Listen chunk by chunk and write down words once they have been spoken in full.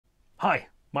Hi,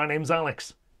 my name's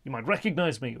Alex. You might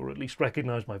recognise me, or at least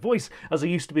recognise my voice, as I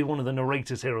used to be one of the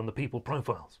narrators here on the People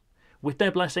Profiles. With their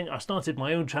blessing, I started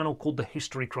my own channel called the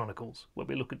History Chronicles, where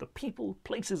we look at the people,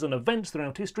 places and events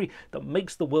throughout history that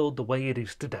makes the world the way it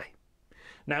is today.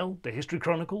 Now, the History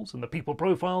Chronicles and the People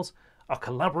Profiles are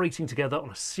collaborating together on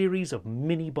a series of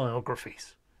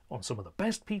mini-biographies on some of the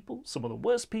best people, some of the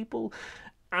worst people,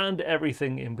 and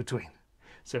everything in between.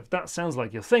 So if that sounds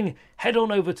like your thing, head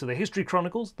on over to the History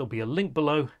Chronicles, there'll be a link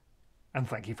below, and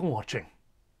thank you for watching.